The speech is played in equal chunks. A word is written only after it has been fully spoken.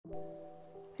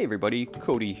Hey everybody,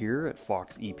 Cody here at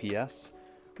Fox EPS.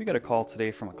 We got a call today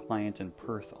from a client in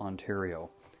Perth, Ontario.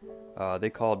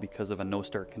 They called because of a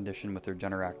no-start condition with their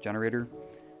Generac generator.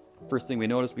 First thing we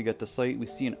notice, we get to site, we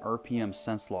see an RPM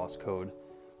sense loss code.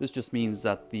 This just means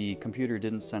that the computer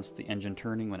didn't sense the engine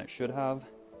turning when it should have.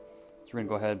 So we're going to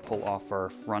go ahead and pull off our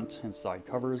front and side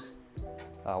covers.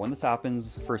 When this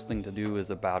happens, first thing to do is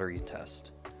a battery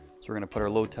test. So we're going to put our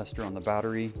load tester on the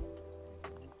battery.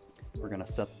 We're going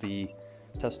to set the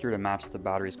tester to match the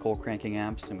battery's cold cranking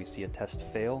amps, and we see a test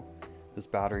fail. This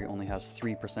battery only has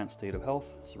 3% state of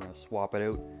health, so we're going to swap it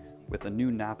out with a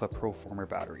new Napa Proformer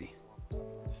battery.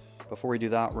 Before we do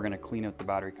that, we're going to clean out the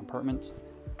battery compartment.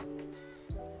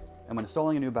 And when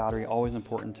installing a new battery, always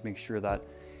important to make sure that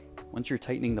once you're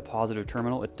tightening the positive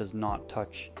terminal, it does not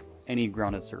touch any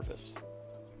grounded surface.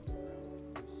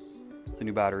 With the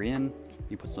new battery in,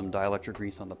 you put some dielectric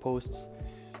grease on the posts.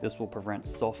 This will prevent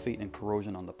sulfate and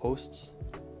corrosion on the posts.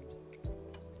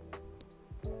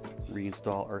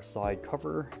 Reinstall our side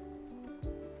cover.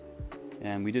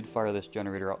 And we did fire this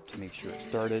generator up to make sure it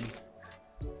started.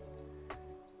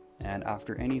 And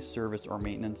after any service or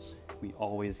maintenance, we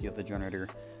always give the generator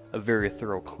a very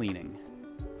thorough cleaning.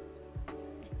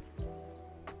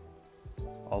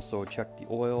 Also check the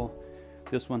oil.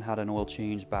 This one had an oil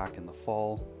change back in the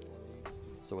fall,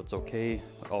 so it's okay,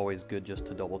 but always good just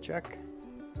to double check.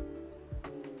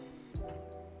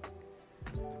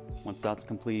 Once that's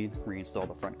complete, reinstall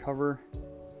the front cover.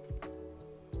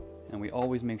 And we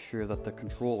always make sure that the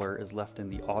controller is left in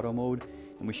the auto mode,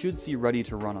 and we should see ready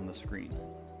to run on the screen.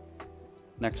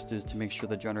 Next is to make sure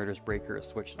the generator's breaker is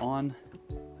switched on.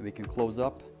 Then we can close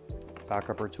up,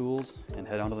 pack up our tools, and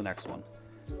head on to the next one.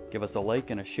 Give us a like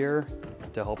and a share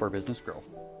to help our business grow.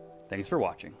 Thanks for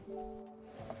watching.